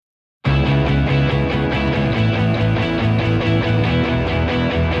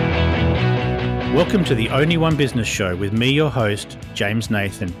Welcome to the Only One Business Show with me, your host, James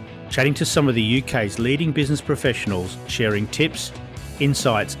Nathan, chatting to some of the UK's leading business professionals, sharing tips,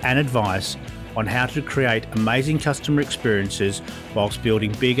 insights and advice on how to create amazing customer experiences whilst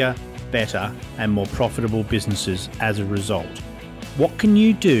building bigger, better and more profitable businesses as a result. What can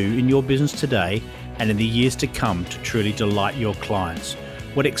you do in your business today and in the years to come to truly delight your clients?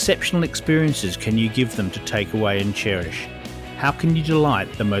 What exceptional experiences can you give them to take away and cherish? How can you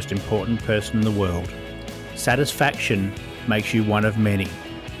delight the most important person in the world? Satisfaction makes you one of many.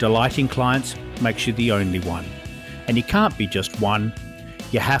 Delighting clients makes you the only one. And you can't be just one,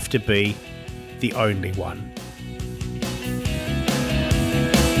 you have to be the only one.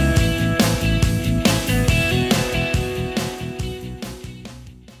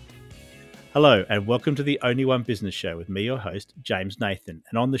 Hello and welcome to the Only One Business Show with me, your host, James Nathan.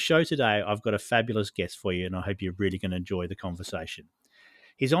 And on the show today, I've got a fabulous guest for you and I hope you're really going to enjoy the conversation.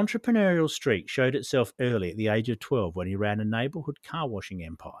 His entrepreneurial streak showed itself early at the age of 12 when he ran a neighbourhood car washing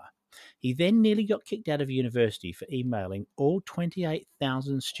empire. He then nearly got kicked out of university for emailing all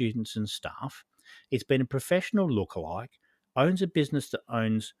 28,000 students and staff. He's been a professional lookalike, owns a business that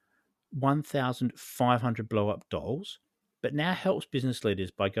owns 1,500 blow-up dolls, but now helps business leaders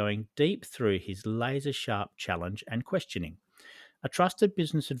by going deep through his laser-sharp challenge and questioning. A trusted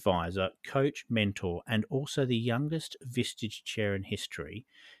business advisor, coach, mentor, and also the youngest Vistage chair in history,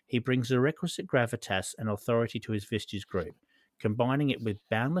 he brings the requisite gravitas and authority to his Vistage group, combining it with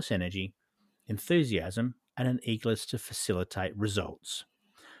boundless energy, enthusiasm, and an eagerness to facilitate results.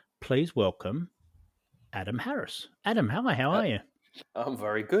 Please welcome Adam Harris. Adam, how are you? I'm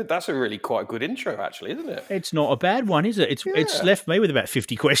very good. That's a really quite good intro, actually, isn't it? It's not a bad one, is it? It's left me with about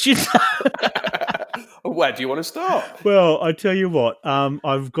 50 questions. Where do you want to start? Well, I tell you what,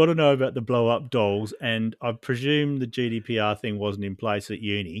 I've got to know about the blow-up dolls, and I presume the GDPR thing wasn't in place at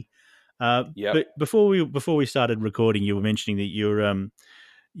uni. Yep. But before we started recording, you were mentioning that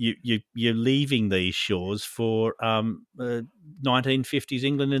you're leaving these shores for 1950s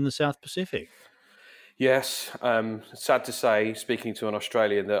England in the South Pacific. Yes. Sad to say, speaking to an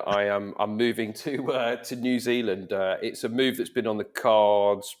Australian, that I'm moving to New Zealand. It's a move that's been on the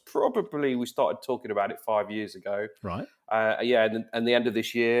cards. Probably we started talking about it 5 years ago. Right. And the end of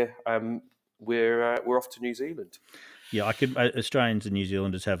this year, we're off to New Zealand. Yeah, Australians and New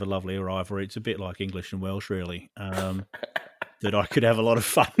Zealanders have a lovely rivalry. It's a bit like English and Welsh, really. That I could have a lot of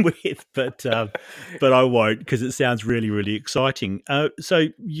fun with, but I won't because it sounds really, really exciting. So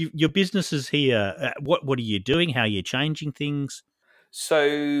your business is here. What are you doing? How are you changing things?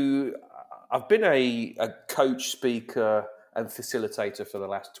 So I've been a coach, speaker, and facilitator for the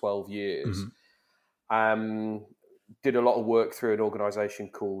last 12 years. Mm-hmm. Did a lot of work through an organisation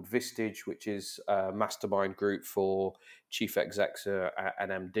called Vistage, which is a mastermind group for chief execs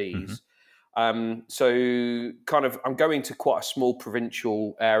and MDs. Mm-hmm. So kind of, I'm going to quite a small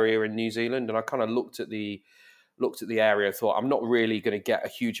provincial area in New Zealand, and I kind of looked at the area and thought, I'm not really going to get a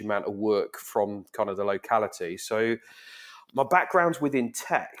huge amount of work from kind of the locality. So my background's within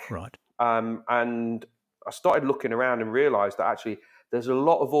tech. Right. And I started looking around and realised that actually there's a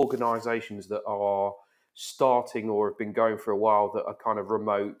lot of organisations that are starting or have been going for a while that are kind of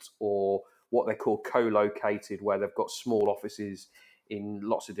remote or what they call co-located, where they've got small offices in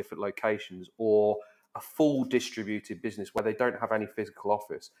lots of different locations, or a full distributed business where they don't have any physical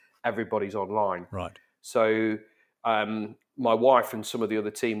office. Everybody's online. Right. So my wife and some of the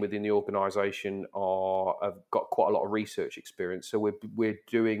other team within the organisation have got quite a lot of research experience. So we're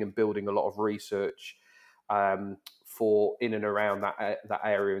doing and building a lot of research for in and around that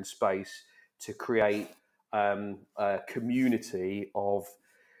area and space to create a community of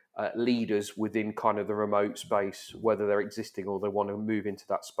leaders within kind of the remote space, whether they're existing or they want to move into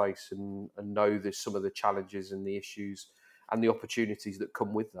that space and know there's some of the challenges and the issues and the opportunities that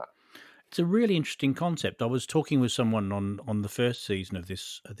come with that. It's a really interesting concept. I was talking with someone on the first season of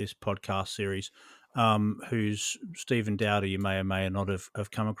this podcast series, who's Stephen Dowder. You may or may not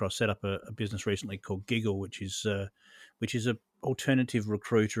have come across. Set up a business recently called Giggle, which is a alternative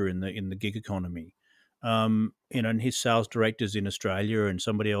recruiter in the gig economy. And his sales director's in Australia, and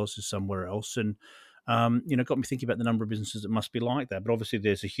somebody else is somewhere else, and got me thinking about the number of businesses that must be like that. But obviously,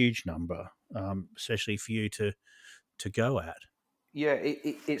 there's a huge number, especially for you to go at. Yeah,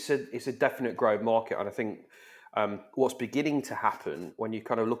 it's a definite growth market, and I think what's beginning to happen when you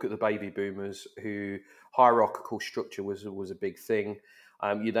kind of look at the baby boomers, who hierarchical structure was a big thing.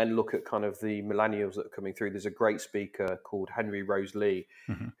 You then look at kind of the millennials that are coming through. There's a great speaker called Henry Rose Lee,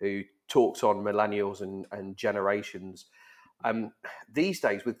 mm-hmm. who talks on millennials and generations. These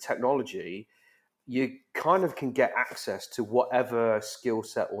days with technology, you kind of can get access to whatever skill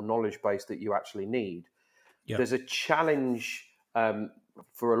set or knowledge base that you actually need. Yep. There's a challenge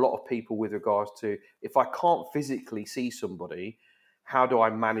for a lot of people with regards to, if I can't physically see somebody, how do I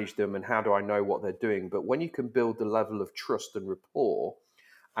manage them and how do I know what they're doing? But when you can build the level of trust and rapport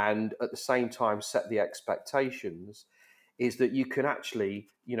and at the same time set the expectations, is that you can actually,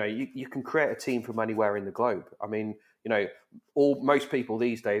 you can create a team from anywhere in the globe. I mean, most people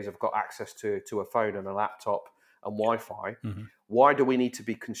these days have got access to a phone and a laptop and Wi-Fi. Mm-hmm. Why do we need to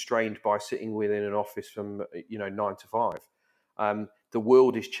be constrained by sitting within an office from 9 to 5? The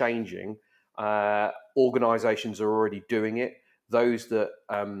world is changing. Organizations are already doing it. Those that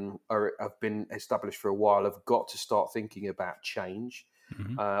have been established for a while have got to start thinking about change.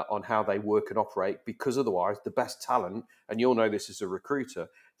 Mm-hmm. On how they work and operate, because otherwise the best talent, and you'll know this as a recruiter,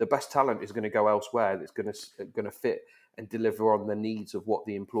 the best talent is going to go elsewhere that's going to fit and deliver on the needs of what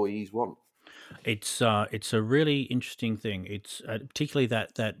the employees want. It's a really interesting thing. It's particularly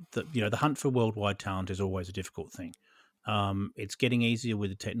that the hunt for worldwide talent is always a difficult thing. It's getting easier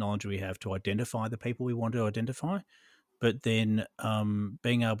with the technology we have to identify the people we want to identify, but then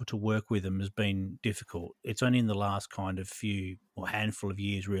being able to work with them has been difficult. It's only in the last kind of few or handful of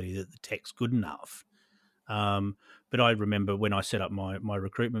years really that the tech's good enough. But I remember when I set up my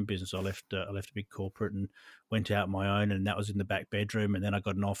recruitment business, I left a big corporate and went out my own, and that was in the back bedroom. And then I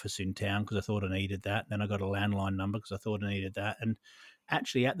got an office in town because I thought I needed that. Then I got a landline number because I thought I needed that. And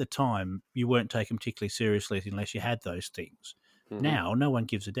actually, at the time, you weren't taken particularly seriously unless you had those things. Mm-hmm. Now, no one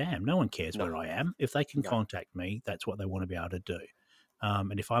gives a damn. No one cares No, where I am. If they can no. contact me, that's what they want to be able to do.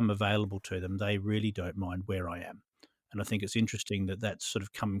 And if I'm available to them, they really don't mind where I am. And I think it's interesting that that's sort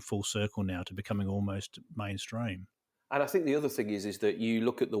of coming full circle now to becoming almost mainstream. And I think the other thing is that you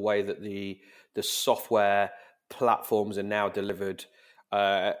look at the way that the software platforms are now delivered.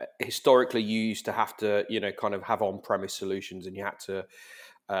 Historically, you used to have to, kind of have on-premise solutions, and you had to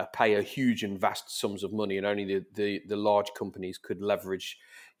pay a huge and vast sums of money, and only the large companies could leverage,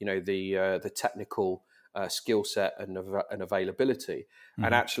 the technical skill set and availability. Mm-hmm.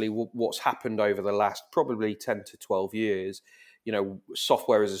 And actually, what's happened over the last probably 10 to 12 years,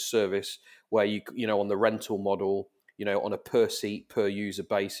 software as a service, where on the rental model, on a per seat, per user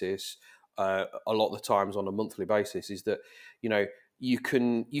basis, a lot of the times on a monthly basis, is that, you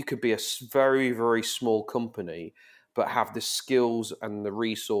could be a very, very small company, but have the skills and the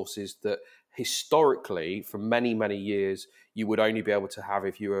resources that historically, for many, many years, you would only be able to have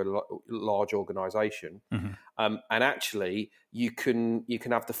if you were a large organization. Mm-hmm. And actually, you can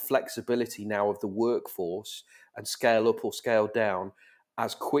have the flexibility now of the workforce and scale up or scale down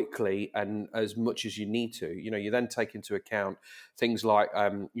as quickly and as much as you need to. You then take into account things like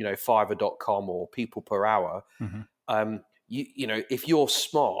Fiverr.com or people per hour. Mm-hmm. If you're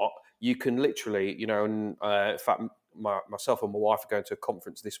smart, you can literally, and in fact, myself and my wife are going to a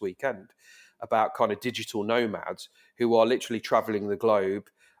conference this weekend about kind of digital nomads who are literally traveling the globe,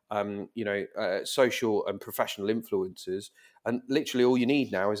 social and professional influencers, and literally all you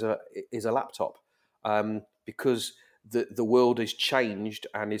need now is a laptop, because the world has changed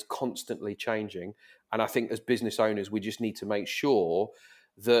and is constantly changing. And I think as business owners, we just need to make sure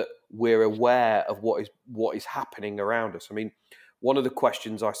that we're aware of what is happening around us. I mean, one of the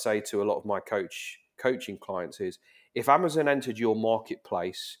questions I say to a lot of my coaching clients is, if Amazon entered your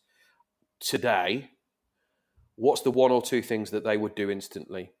marketplace today, what's the one or two things that they would do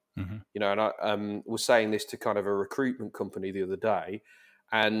instantly? Mm-hmm. And I was saying this to kind of a recruitment company the other day,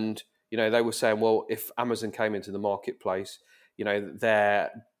 and they were saying, well, if Amazon came into the marketplace,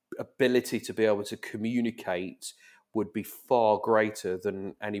 their ability to be able to communicate would be far greater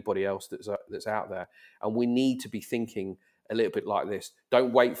than anybody else that's out there. And we need to be thinking a little bit like this.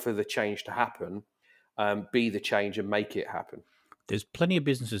 Don't wait for the change to happen. Be the change and make it happen. There's plenty of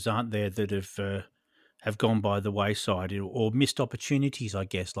businesses, aren't there, that have gone by the wayside or missed opportunities, I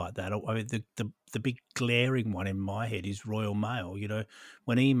guess, like that. I mean, the big glaring one in my head is Royal Mail.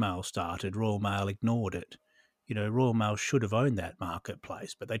 When email started, Royal Mail ignored it. Royal Mail should have owned that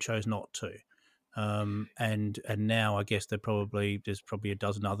marketplace, but they chose not to. And now I guess there's probably a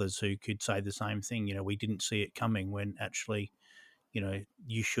dozen others who could say the same thing. We didn't see it coming, when actually,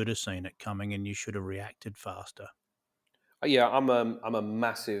 you should have seen it coming and you should have reacted faster. Yeah, I'm a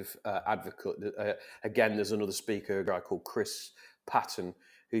massive advocate. Again, there's another speaker, a guy called Chris Patton,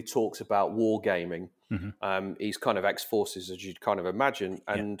 who talks about wargaming. Mm-hmm. He's kind of ex-forces, as you'd kind of imagine.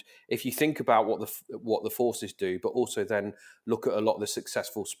 Yeah. And if you think about what the forces do, but also then look at a lot of the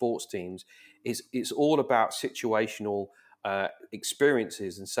successful sports teams, it's all about situational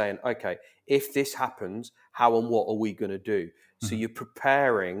experiences and saying, okay, if this happens, how and what are we going to do? So you're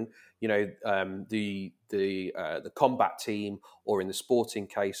preparing, the combat team, or in the sporting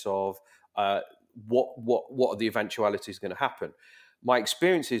case of what are the eventualities going to happen. My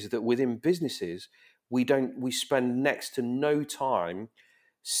experience is that within businesses, we spend next to no time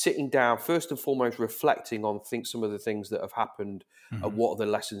sitting down, first and foremost, reflecting on some of the things that have happened, and what are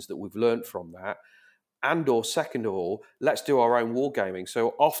the lessons that we've learned from that. And or second of all, let's do our own wargaming.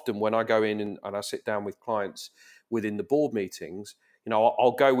 So often when I go in and I sit down with clients within the board meetings,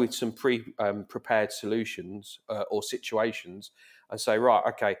 I'll go with some prepared solutions or situations and say, right,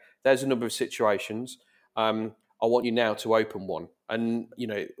 okay, there's a number of situations. I want you now to open one. And,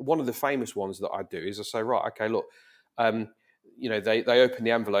 one of the famous ones that I do is I say, right, okay, look, they open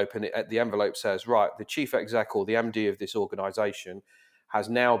the envelope, and the envelope says, right, the chief exec or the MD of this organization has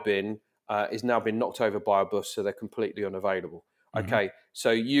now been knocked over by a bus, so they're completely unavailable. Okay,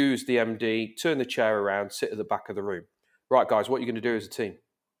 so use the MD, turn the chair around, sit at the back of the room. Right, guys, what are you going to do as a team?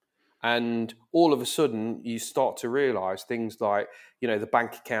 And all of a sudden, you start to realise things like, the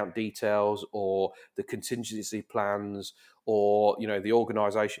bank account details, or the contingency plans, or, the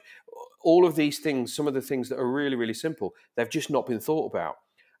organisation. All of these things, some of the things that are really, really simple, they've just not been thought about.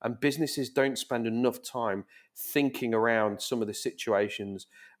 And businesses don't spend enough time thinking around some of the situations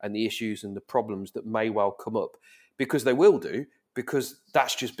and the issues and the problems that may well come up, because they will do, because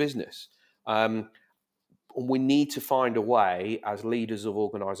that's just business. We need to find a way as leaders of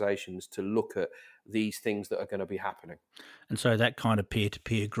organisations to look at these things that are going to be happening. And so that kind of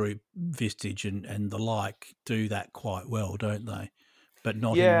peer-to-peer group, Vistage and the like, do that quite well, don't they? But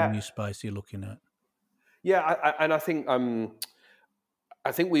not in the new space you're looking at. Yeah,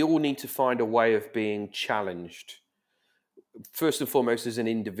 I think we all need to find a way of being challenged. First and foremost, as an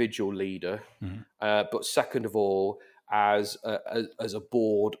individual leader, but second of all, as a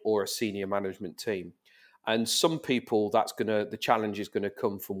board or a senior management team. And some people, the challenge is going to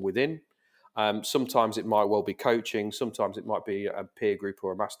come from within. Sometimes it might well be coaching. Sometimes it might be a peer group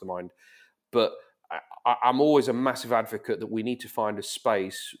or a mastermind. But I'm always a massive advocate that we need to find a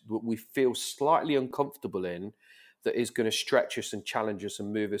space that we feel slightly uncomfortable in, that is going to stretch us and challenge us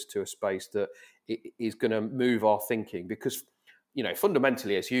and move us to a space that is going to move our thinking. Because,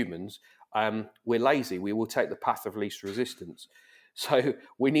 fundamentally as humans, we're lazy. We will take the path of least resistance. So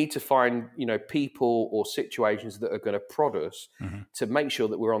we need to find, people or situations that are going to prod us to make sure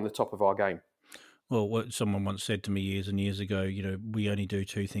that we're on the top of our game. Well, what someone once said to me years and years ago, we only do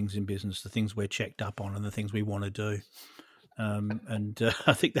two things in business: the things we're checked up on and the things we want to do.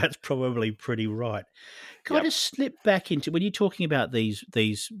 I think that's probably pretty right. Can I just slip back into, when you're talking about these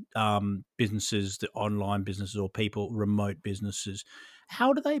businesses, the online businesses or people, remote businesses,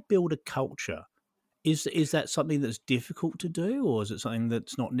 how do they build a culture? Is that something that's difficult to do, or is it something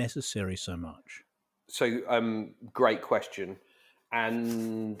that's not necessary so much? So, great question.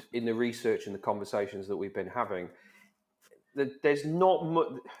 And in the research and the conversations that we've been having, there's not much.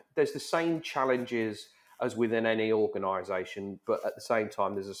 There's the same challenges as within any organisation, but at the same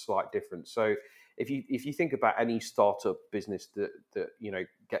time, there's a slight difference. So, if you think about any startup business that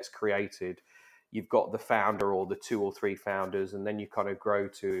gets created, you've got the founder or the two or three founders, and then you kind of grow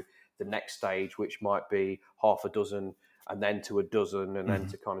to the next stage, which might be half a dozen, and then to a dozen, and then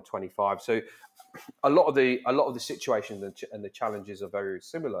to kind of 25. So a lot of the situations and the challenges are very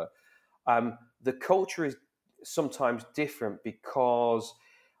similar. The culture is sometimes different because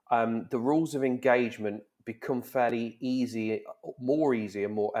the rules of engagement become fairly easy, more easy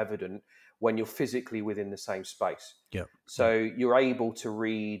and more evident when you're physically within the same space. Yeah. So you're able to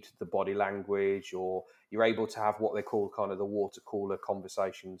read the body language, or you're able to have what they call kind of the water cooler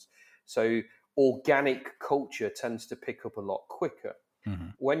conversations. So organic culture tends to pick up a lot quicker.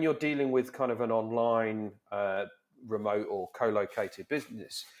 When you're dealing with kind of an online, remote or co-located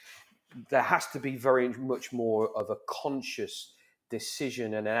business, there has to be very much more of a conscious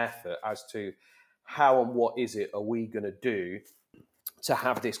decision and effort as to how and what is it are we going to do to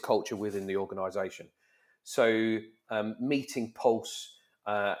have this culture within the organization. So meeting pulse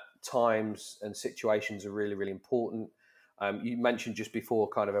times and situations are really, really important. You mentioned just before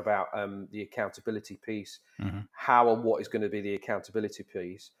kind of about the accountability piece, how and what is going to be the accountability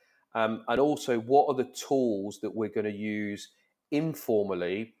piece, and also what are the tools that we're going to use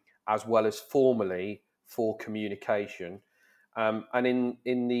informally as well as formally for communication. And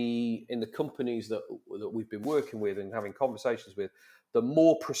in the companies that we've been working with and having conversations with, the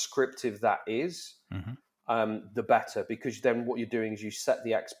more prescriptive that is, the better, because then what you're doing is you set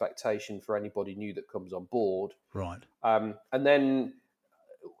the expectation for anybody new that comes on board. Right. And then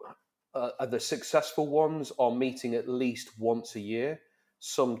the successful ones are meeting at least once a year,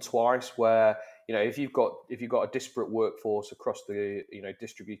 some twice, where if you've got a disparate workforce across the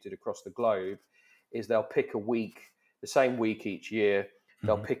distributed across the globe, is they'll pick a week, the same week each year.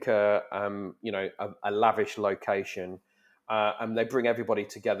 They'll pick a lavish location, and they bring everybody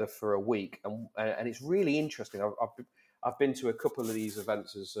together for a week, and it's really interesting. I've been to a couple of these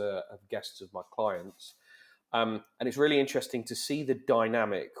events as guests of my clients, and it's really interesting to see the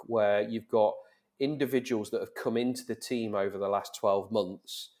dynamic where you've got individuals that have come into the team over the last 12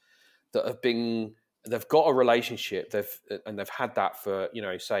 months that they've got a relationship, they've had that for,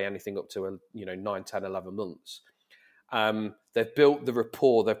 say anything up to 9, 10, 11 months. They've built the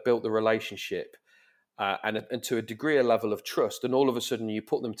rapport, they've built the relationship, and to a degree, a level of trust. And all of a sudden, you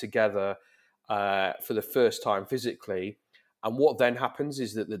put them together for the first time physically, and what then happens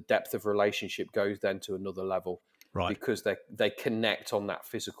is that the depth of relationship goes then to another level, Right. because they connect on that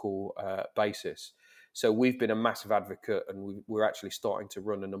physical basis. So we've been a massive advocate, and we're actually starting to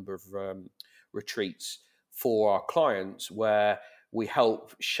run a number of retreats for our clients where we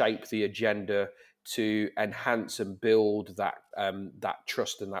help shape the agenda to enhance and build that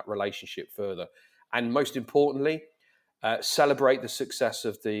trust and that relationship further, and most importantly, celebrate the success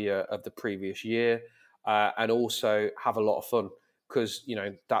of the previous year, and also have a lot of fun, because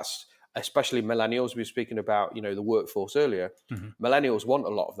that's especially millennials. We were speaking about the workforce earlier. Millennials want a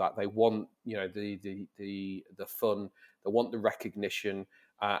lot of that. They want the fun. They want the recognition,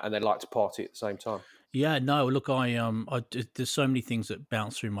 and they like to party at the same time. Yeah, no, look, there's so many things that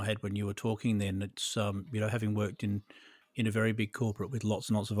bounce through my head when you were talking then. It's, having worked in a very big corporate with lots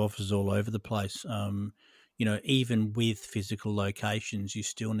and lots of offices all over the place, even with physical locations, you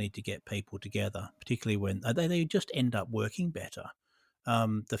still need to get people together, particularly when they just end up working better.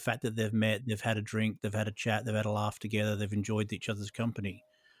 The fact that they've met, they've had a drink, they've had a chat, they've had a laugh together, they've enjoyed each other's company.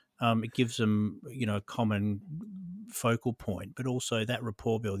 It gives them, a common focal point, but also that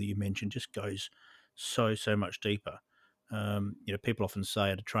rapport build that you mentioned just goes so much deeper. People often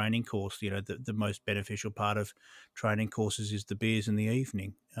say at a training course, the most beneficial part of training courses is the beers in the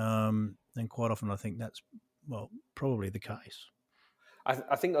evening. And quite often I think that's, probably the case.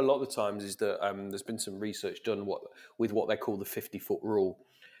 I think a lot of the times is that there's been some research done with what they call the 50-foot rule.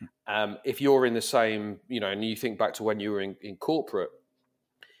 If you're in the same, and you think back to when you were in corporate,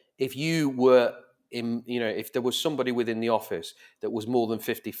 if you were if there was somebody within the office that was more than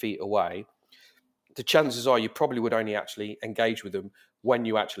 50 feet away, the chances are you probably would only actually engage with them when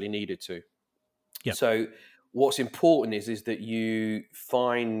you actually needed to. Yep. So what's important is that you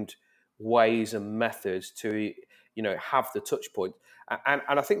find ways and methods to have the touch point, and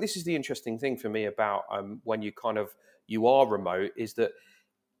I think this is the interesting thing for me about when you are remote, is that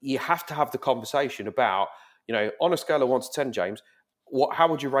you have to have the conversation about, on a scale of 1 to 10, James, how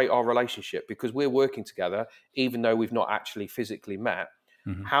would you rate our relationship? Because we're working together, even though we've not actually physically met.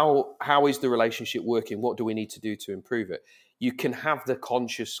 How is the relationship working? What do we need to do to improve it? You can have the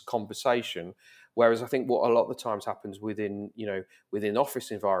conscious conversation, whereas I think what a lot of the times happens within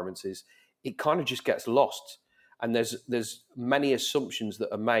office environments is it kind of just gets lost. And there's many assumptions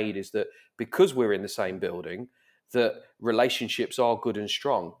that are made, is that because we're in the same building, that relationships are good and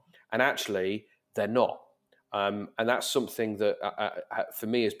strong, and actually they're not. And that's something that for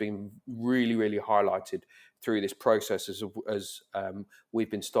me has been really, really highlighted through this process as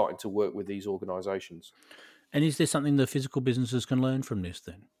we've been starting to work with these organisations. And is there something the physical businesses can learn from this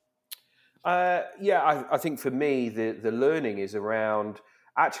then? I think for me, the learning is around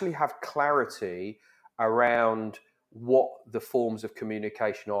actually have clarity around what the forms of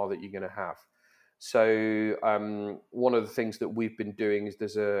communication are that you're going to have. So one of the things that we've been doing is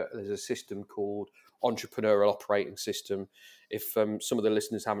there's a system called Entrepreneurial Operating System. If some of the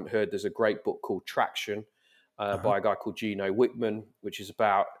listeners haven't heard, there's a great book called Traction by a guy called Gino Wickman, which is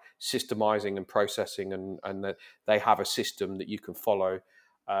about systemizing and processing, and that they have a system that you can follow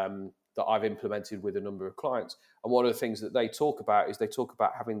that I've implemented with a number of clients. And one of the things that they talk about is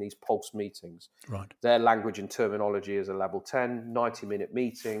having these pulse meetings. Right. Their language and terminology is a level 10, 90-minute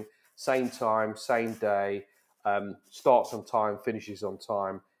meeting, same time, same day, starts on time, finishes on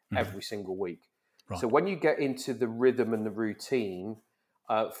time, every single week. Right. So when you get into the rhythm and the routine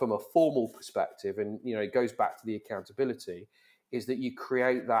from a formal perspective, and it goes back to the accountability, is that you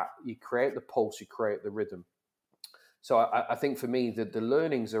create the pulse, you create the rhythm. So I think for me that the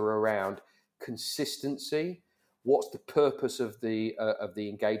learnings are around consistency. What's the purpose of the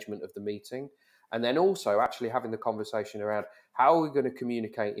engagement of the meeting? And then also actually having the conversation around how are we going to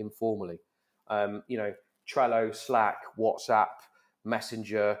communicate informally? Trello, Slack, WhatsApp,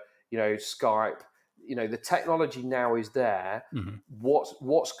 Messenger, Skype. The technology now is there.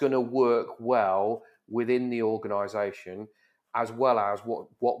 What's going to work well within the organization? as well as what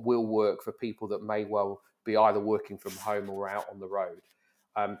will work for people that may well be either working from home or out on the road.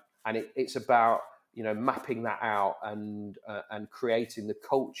 And it's about mapping that out and creating the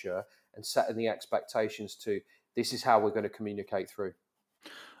culture and setting the expectations to this is how we're going to communicate through.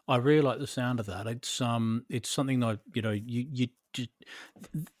 I really like the sound of that. It's something that you just,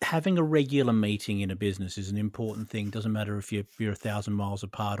 having a regular meeting in a business is an important thing. Doesn't matter if you're 1,000 miles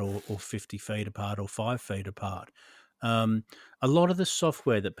apart or 50 feet apart or 5 feet apart. A lot of the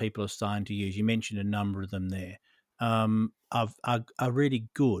software that people are starting to use, you mentioned a number of them there, are really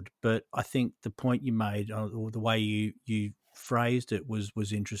good. But I think the point you made, or the way you phrased it,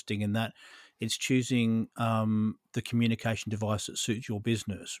 was interesting in that it's choosing the communication device that suits your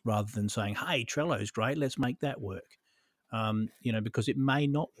business rather than saying, "Hey, Trello's great, let's make that work." Because it may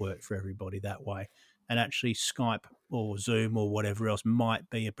not work for everybody that way, and actually Skype or Zoom or whatever else might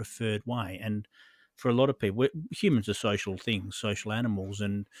be a preferred way. And for a lot of people, humans are social things, social animals,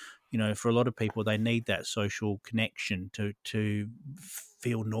 and for a lot of people, they need that social connection to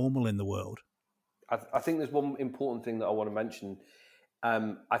feel normal in the world. I think there's one important thing that I want to mention.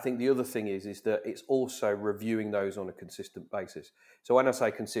 I think the other thing is that it's also reviewing those on a consistent basis. So when I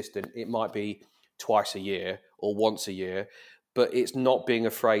say consistent, it might be twice a year or once a year, but it's not being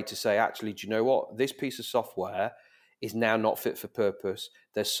afraid to say, actually, do you know what? This piece of software is now not fit for purpose.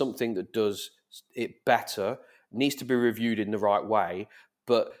 There's something that does it better, needs to be reviewed in the right way.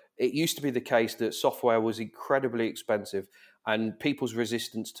 But it used to be the case that software was incredibly expensive and people's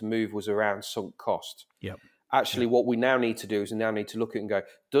resistance to move was around sunk cost. Yep. Actually, what we now need to do is we now need to look at it and go,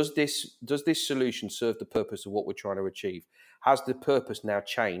 does this solution serve the purpose of what we're trying to achieve? Has the purpose now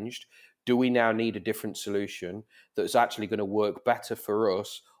changed? Do we now need a different solution that's actually going to work better for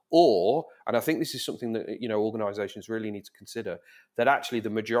us? Or, and I think this is something that organizations really need to consider, that actually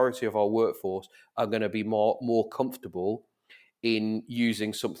the majority of our workforce are going to be more comfortable in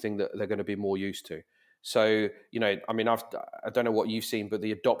using something that they're going to be more used to. So, I mean, I don't know what you've seen, but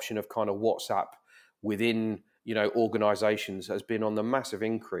the adoption of kind of WhatsApp within organizations has been on the massive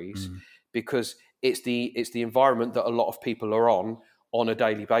increase because it's the environment that a lot of people are on a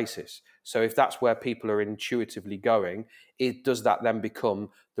daily basis. So if that's where people are intuitively going, does that then become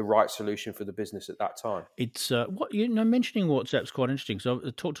the right solution for the business at that time? It's mentioning WhatsApp's quite interesting. So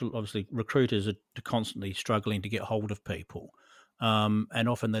I've talked to, obviously, recruiters are constantly struggling to get hold of people, and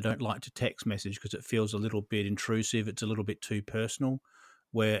often they don't like to text message because it feels a little bit intrusive. It's a little bit too personal.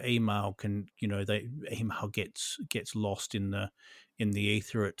 Where email can, email gets lost in the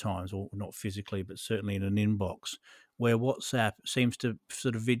ether at times, or not physically, but certainly in an inbox. Where WhatsApp seems to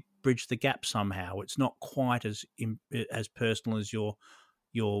sort of bridge the gap somehow. It's not quite as personal as your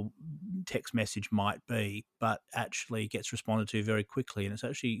text message might be, but actually gets responded to very quickly. And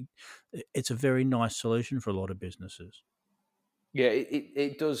it's a very nice solution for a lot of businesses. Yeah,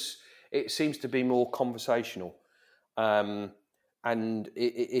 it does. It seems to be more conversational. And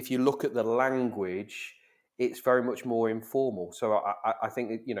if you look at the language, it's very much more informal. So I think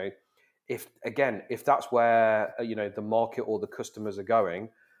that, if that's where the market or the customers are going,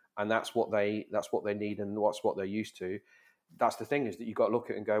 and that's what they need and that's what they're used to, that's the thing is that you've got to look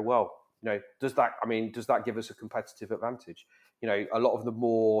at it and go, well, does that give us a competitive advantage? A lot of the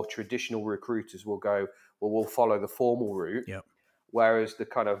more traditional recruiters will go, well, we'll follow the formal route, Yep. whereas the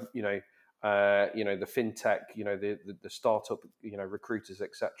kind of the fintech, the startup, recruiters,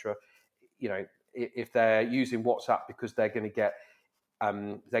 etc. If they're using WhatsApp because they're going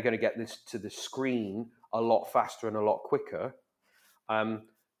to get this to the screen a lot faster and a lot quicker.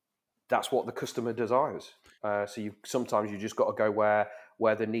 That's what the customer desires. So sometimes you just got to go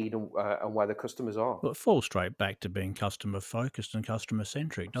where the need and where the customers are. Well, it falls straight back to being customer focused and customer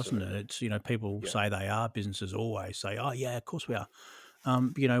centric, doesn't it? It's, people say they are, businesses always say, oh yeah, of course we are.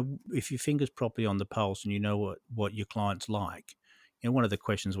 If your finger's properly on the pulse and you know what your clients like, one of the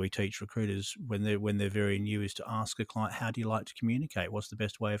questions we teach recruiters when they're very new is to ask a client, how do you like to communicate? What's the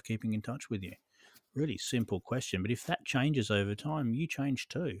best way of keeping in touch with you? Really simple question, but if that changes over time, you change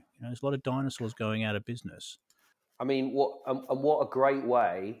too. There's a lot of dinosaurs going out of business. I mean, what a great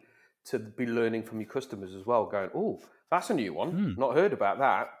way to be learning from your customers as well. Going, oh, that's a new one. Not heard about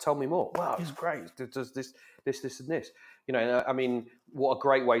that. Tell me more. Wow, it's great. It does this, and this. I mean, what a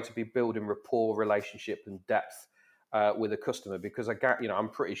great way to be building rapport, relationship, and depth with a customer. Because I'm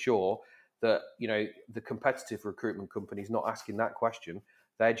pretty sure that the competitive recruitment company is not asking that question.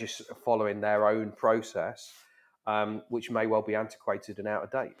 They're just following their own process, which may well be antiquated and out of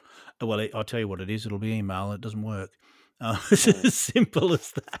date. Well, I'll tell you what it is. It'll be email. It doesn't work. It's as simple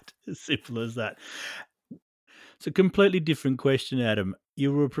as that. As simple as that. It's a completely different question, Adam.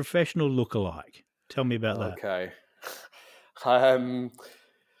 You were a professional lookalike. Tell me about that. Okay. Um,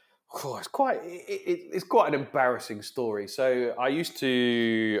 it's quite an embarrassing story. So I used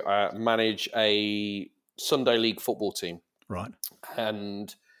to manage a Sunday league football team, Right.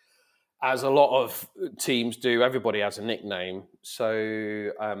 and as a lot of teams do, everybody has a nickname.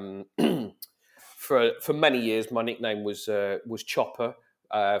 So for many years, my nickname was Chopper,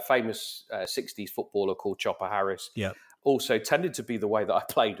 famous '60s footballer called Chopper Harris. Yeah. Also tended to be the way that I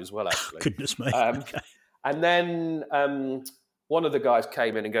played as well, actually. Goodness me. Um, Okay. and then one of the guys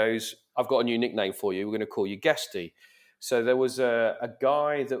came in and goes, "I've got a new nickname for you. We're going to call you Guesty." So there was a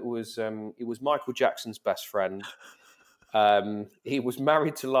guy that was it was Michael Jackson's best friend. He was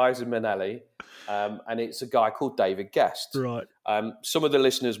married to Liza Minnelli, and it's a guy called David Guest. Right. Some of the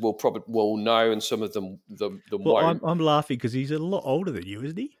listeners will know, and some of them Well, won't. I'm laughing because he's a lot older than you,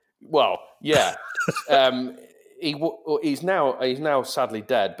 isn't he? Well, yeah. He's now sadly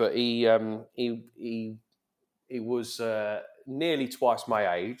dead, but he was nearly twice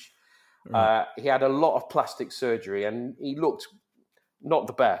my age. Right. He had a lot of plastic surgery, and he looked not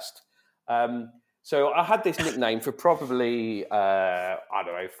the best. So I had this nickname for probably I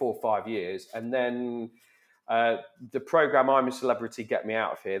don't know 4 or 5 years, and then the program "I'm a Celebrity, Get Me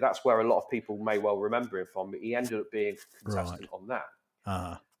Out of Here." That's where a lot of people may well remember him from. But he ended up being a contestant on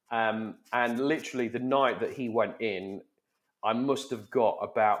that. And literally the night that he went in, I must have got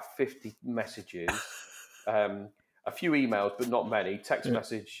about 50 messages, a few emails, but not many. Text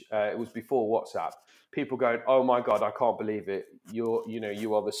message. It was before WhatsApp. People going, "Oh my God, I can't believe it!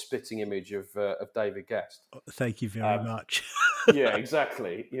 You are the spitting image of David Guest." Thank you very much. Yeah,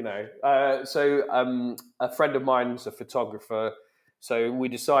 exactly. So a friend of mine's a photographer, so we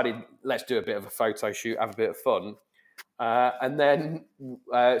decided let's do a bit of a photo shoot, have a bit of fun. And then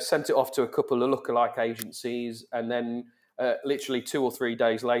sent it off to a couple of lookalike agencies. And then literally 2 or 3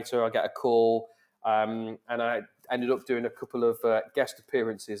 days later, I get a call. And I ended up doing a couple of guest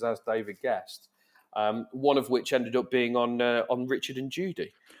appearances as David Guest, one of which ended up being on Richard and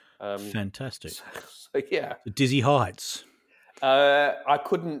Judy. Fantastic. So yeah. Dizzy Heights. I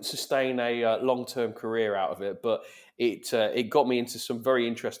couldn't sustain a long-term career out of it, but it got me into some very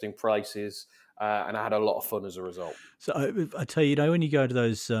interesting places. And I had a lot of fun as a result. So I tell you, when you go to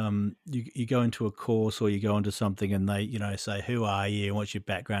those, you go into a course or you go into something and they, say, who are you and what's your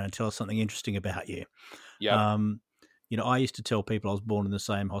background and tell us something interesting about you. Yeah. I used to tell people I was born in the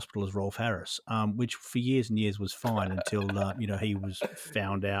same hospital as Rolf Harris, which for years and years was fine until, he was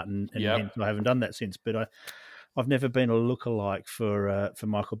found out and hence I haven't done that since. But I've never been a lookalike for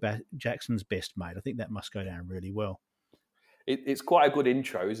Michael Jackson's best mate. I think that must go down really well. It's quite a good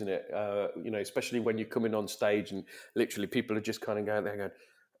intro, isn't it? Especially when you're coming on stage and literally people are just kind of going there going,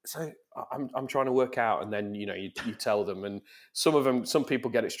 so I'm trying to work out, and then you tell them, and some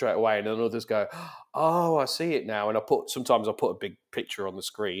people get it straight away, and then others go, oh, I see it now. And sometimes I put a big picture on the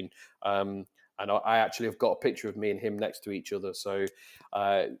screen, and I actually have got a picture of me and him next to each other. So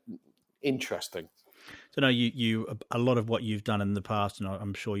interesting. So no, you a lot of what you've done in the past, and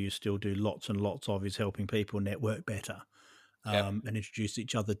I'm sure you still do lots and lots of, is helping people network better. And introduce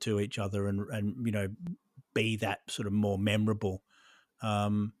each other to each other and be that sort of more memorable.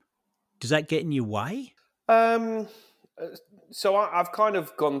 Does that get in your way? So I've kind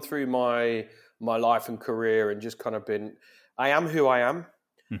of gone through my life and career and just kind of I am who I am,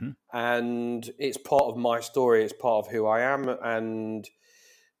 and it's part of my story. It's part of who I am, and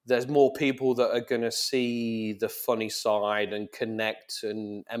there's more people that are going to see the funny side and connect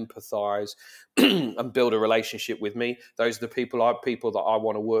and empathize and build a relationship with me. Those are the people that I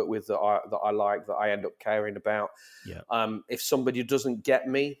want to work with, that I like, that I end up caring about. Yeah. If somebody doesn't get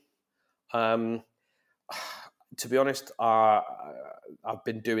me, to be honest, I've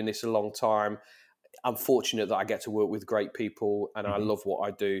been doing this a long time. I'm fortunate that I get to work with great people, and I love what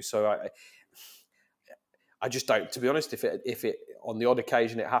I do. So I just don't. To be honest, if it on the odd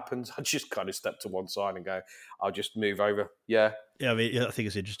occasion it happens, I just kind of step to one side and go, I'll just move over. Yeah. Yeah, I think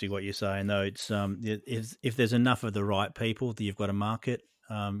it's interesting what you're saying, though. It's if there's enough of the right people that you've got to market,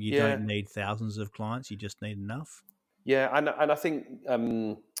 you don't need thousands of clients. You just need enough. Yeah, and I think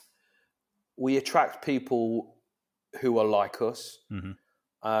we attract people who are like us.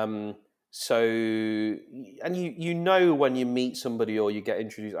 So, and you when you meet somebody or you get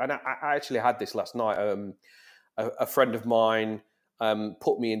introduced. And I actually had this last night. A friend of mine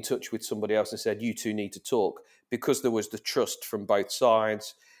put me in touch with somebody else and said, "You two need to talk," because there was the trust from both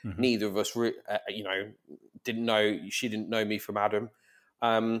sides. Neither of us, didn't know. She didn't know me from Adam.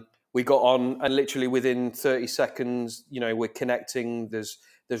 We got on, and literally within 30 seconds, we're connecting. There's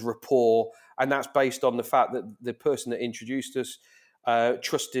rapport, and that's based on the fact that the person that introduced us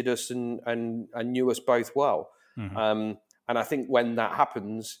trusted us and knew us both well. And I think when that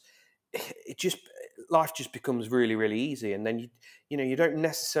happens, it just life just becomes really, really easy. And then you don't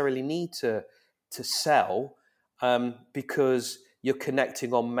necessarily need to sell, because you're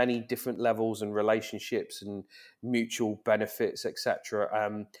connecting on many different levels and relationships and mutual benefits, etc.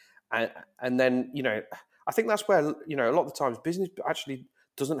 And and then I think that's where a lot of the times business actually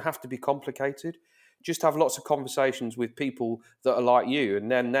doesn't have to be complicated. Just have lots of conversations with people that are like you,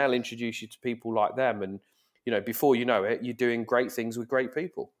 and then they'll introduce you to people like them, and before you know it, you're doing great things with great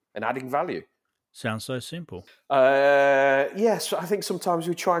people and adding value. Sounds so simple. Yes, I think sometimes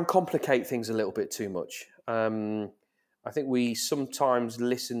we try and complicate things a little bit too much. I think we sometimes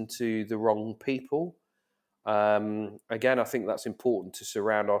listen to the wrong people. Again, I think that's important to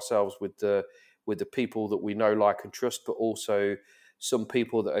surround ourselves with the people that we know, like, and trust, but also some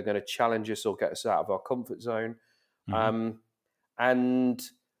people that are going to challenge us or get us out of our comfort zone. Hmm. Um, and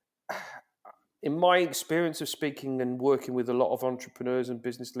in my experience of speaking and working with a lot of entrepreneurs and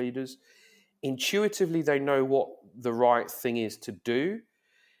business leaders, intuitively they know what the right thing is to do.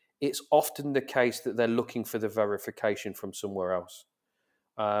 It's often the case that they're looking for the verification from somewhere else.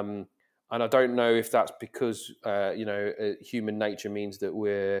 Um, and I don't know if that's because human nature means that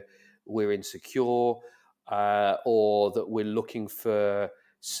we're insecure, or that we're looking for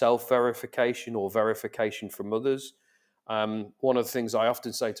self verification or verification from others. One of the things I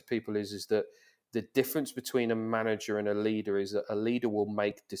often say to people is that the difference between a manager and a leader is that a leader will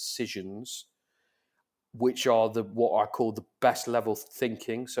make decisions which are the what I call the best level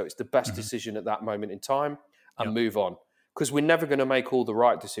thinking. So it's the best Hmm. decision at that moment in time, and Yep. move on. Because we're never going to make all the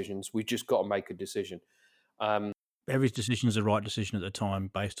right decisions. We just got to make a decision. Um, Every decision is the right decision at the time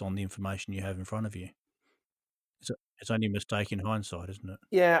based on the information you have in front of you. It's only a mistake in hindsight, isn't it?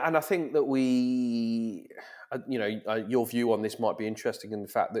 yeah, and I think that your view on this might be interesting in the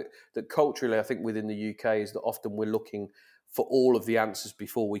fact that culturally, I think within the UK is that often we're looking for all of the answers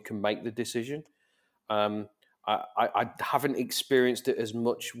before we can make the decision. Um, I haven't experienced it as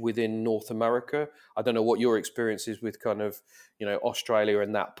much within North America. I don't know what your experience is with kind of Australia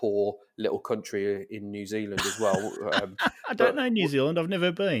and that poor little country in New Zealand as well. I don't But know New Zealand. I've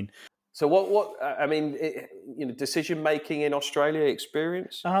never been. so what I mean, decision making in Australia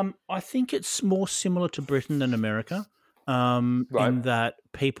experience, I think it's more similar to Britain than America, right? in that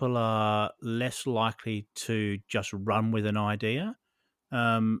people are less likely to just run with an idea.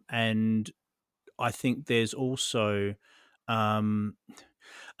 And I think there's also um,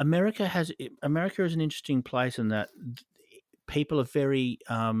 America is an interesting place in that people are very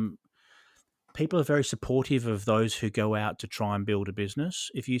people are very supportive of those who go out to try and build a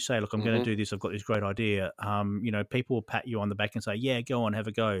business. If you say, "Look, I'm going to Hmm. do this. I've got this great idea," people will pat you on the back and say, "Yeah, go on, have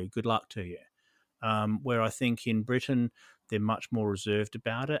a go. Good luck to you." Where I think in Britain they're much more reserved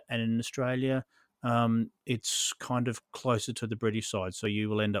about it, and in Australia it's kind of closer to the British side. So you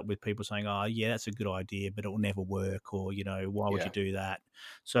will end up with people saying, "Oh, yeah, that's a good idea, but it will never work," or "Why would you Yeah. do that?"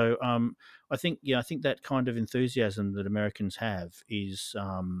 So I think that kind of enthusiasm that Americans have is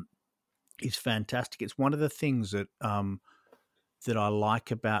fantastic. It's one of the things that I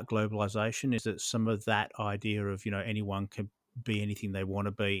like about globalization is that some of that idea of anyone can be anything they want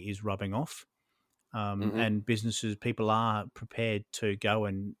to be is rubbing off, Hmm. and people are prepared to go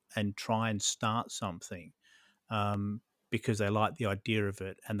and try and start something, um, because they like the idea of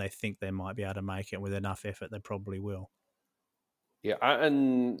it and they think they might be able to make it with enough effort. They probably will. Yeah,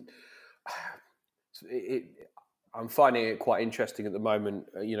 and I'm finding it quite interesting at the moment.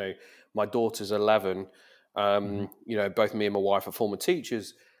 My daughter's 11. Hmm. Both me and my wife are former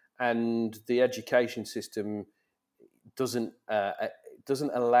teachers, and the education system doesn't uh, uh,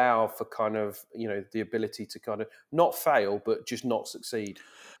 doesn't allow for kind of the ability to kind of not fail, but just not succeed.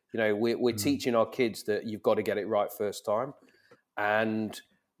 We're Mm. teaching our kids that you've got to get it right first time, and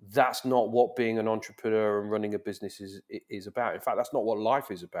that's not what being an entrepreneur and running a business is about. In fact, that's not what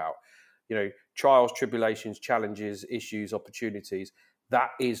life is about. Trials, tribulations, challenges, issues, opportunities.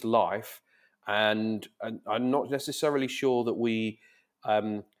 That is life, and I'm not necessarily sure that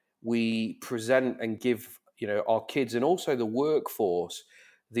um, we present and give our kids and also the workforce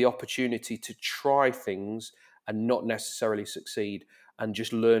the opportunity to try things and not necessarily succeed and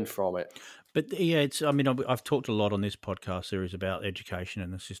just learn from it. But yeah, it's. I mean, I've talked a lot on this podcast series about education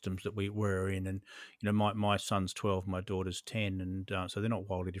and the systems that we're in, and my son's 12, my daughter's 10, and so they're not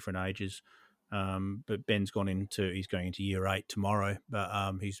wildly different ages. But Ben's he's going into year 8 tomorrow,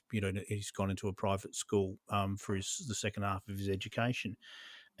 but he's gone into a private school for the second half of his education,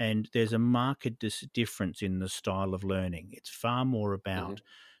 and there's a marked difference in the style of learning. It's far more Hmm. about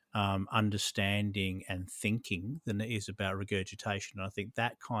understanding and thinking than it is about regurgitation. And I think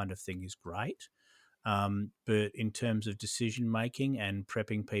that kind of thing is great. But in terms of decision making and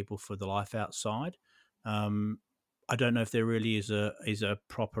prepping people for the life outside, I don't know if there really is a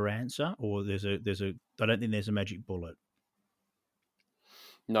proper answer, or there's a I don't think there's a magic bullet.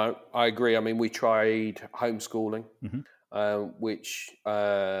 No, I agree. I mean, we tried homeschooling, Hmm. which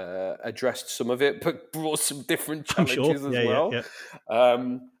addressed some of it, but brought some different I'm sure. challenges as Yeah, yeah, well.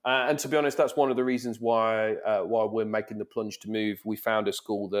 yeah. And to be honest, that's one of the reasons why we're making the plunge to move. We found a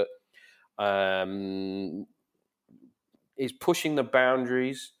school that is pushing the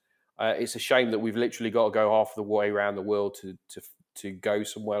boundaries. It's a shame that we've literally got to go half the way around the world to go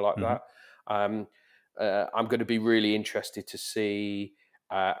somewhere like Hmm. that. Um, I'm going to be really interested to see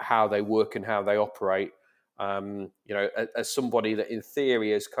how they work and how they operate. As somebody that in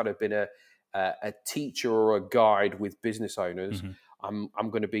theory has kind of been a teacher or a guide with business owners, Hmm. I'm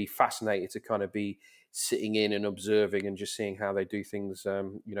going to be fascinated to kind of be sitting in and observing and just seeing how they do things.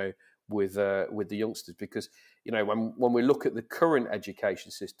 With the youngsters, because when we look at the current education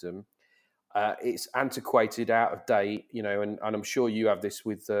system, it's antiquated, out of date. And I'm sure you have this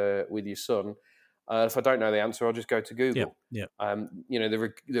with your son. If I don't know the answer, I'll just go to Yep, Google. yep.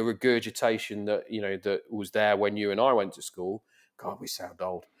 The regurgitation that was there when you and I went to school. God, we sound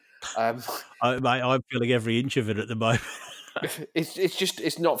old. Um, Mate, I'm feeling every inch of it at the moment.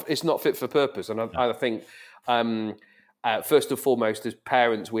 it's not fit for purpose, and No. I think first and foremost, as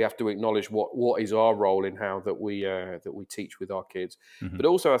parents, we have to acknowledge what is our role in how that we teach with our kids. Hmm. But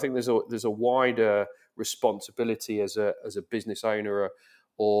also, I think there's a wider responsibility as a business owner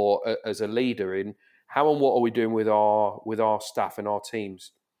or as a leader in how and what are we doing with our staff and our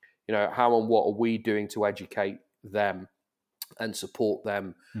teams. How and what are we doing to educate them and support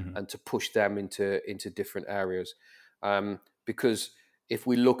them Hmm. and to push them into different areas. Because if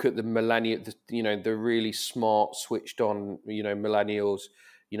we look at the millennial, the really smart, switched on, millennials,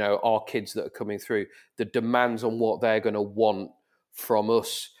 our kids that are coming through, the demands on what they're going to want from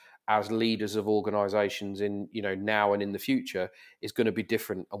us as leaders of organizations in, now and in the future is going to be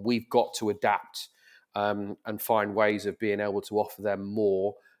different. And we've got to adapt and find ways of being able to offer them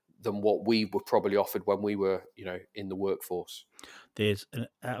more than what we were probably offered when we were, in the workforce.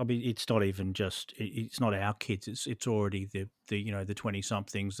 I mean, it's not even just, it's not our kids. It's already the 20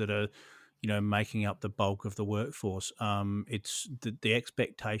 somethings that are, making up the bulk of the workforce. It's the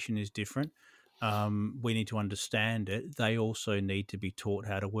expectation is different. We need to understand it. They also need to be taught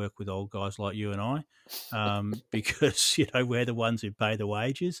how to work with old guys like you and I, because we're the ones who pay the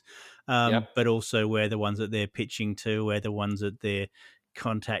wages, Yep. but also we're the ones that they're pitching to. We're the ones that they're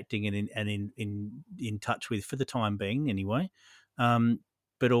contacting and in touch with for the time being, anyway. Um,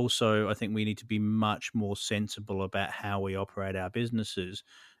 but also, I think we need to be much more sensible about how we operate our businesses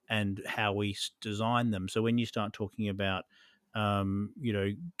and how we design them. So when you start talking about,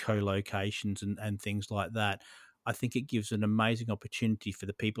 co-locations and things like that, I think it gives an amazing opportunity for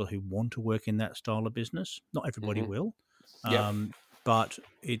the people who want to work in that style of business. Not everybody Hmm. will, Yep. but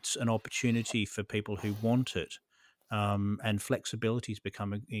it's an opportunity for people who want it. And flexibility is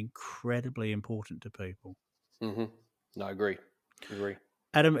becoming incredibly important to people. Hmm. No, I agree. Agree.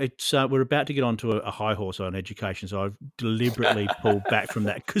 Adam, it's we're about to get onto a high horse on education, so I've deliberately pulled back from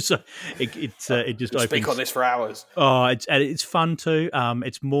that because it just Could speak on opens. this for hours. Oh, it's fun too.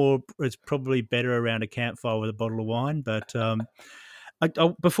 It's probably better around a campfire with a bottle of wine. But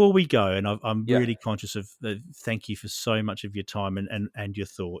before we go, and I'm Yeah. really conscious of. Thank you for so much of your time and your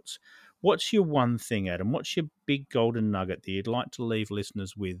thoughts. What's your one thing, Adam? What's your big golden nugget that you'd like to leave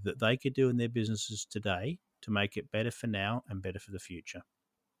listeners with that they could do in their businesses today to make it better for now and better for the future?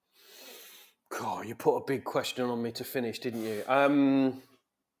 God, you put a big question on me to finish, didn't you?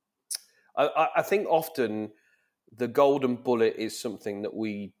 I think often the golden bullet is something that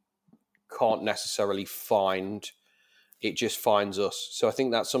we can't necessarily find. It just finds us. So I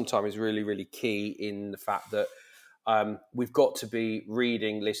think that sometimes is really, really key in the fact that we've got to be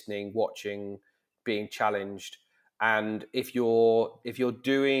reading, listening, watching, being challenged. And if you're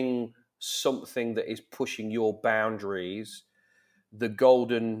doing something that is pushing your boundaries, the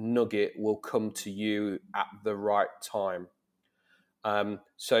golden nugget will come to you at the right time.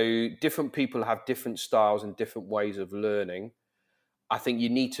 So different people have different styles and different ways of learning. I think you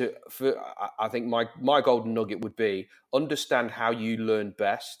need to. I think my golden nugget would be understand how you learn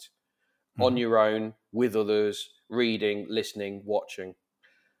best on Mhm. your own, with others, reading, listening, watching.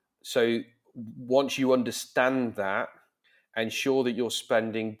 So once you understand that, ensure that you're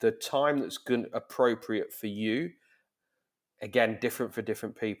spending the time that's appropriate for you. Again, different for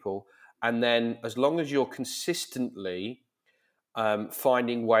different people. And then, as long as you're consistently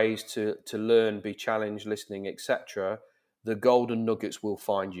finding ways to learn, be challenged, listening, etc., the golden nuggets will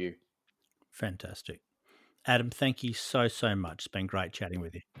find you. Fantastic. Adam, thank you so much. It's been great chatting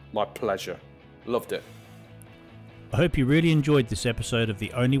with you. My pleasure. Loved it. I hope you really enjoyed this episode of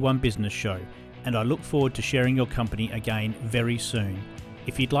the Only One Business Show, and I look forward to sharing your company again very soon.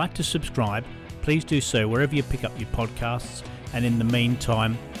 If you'd like to subscribe, please do so wherever you pick up your podcasts, and in the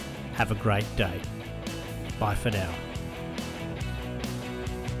meantime, have a great day. Bye for now.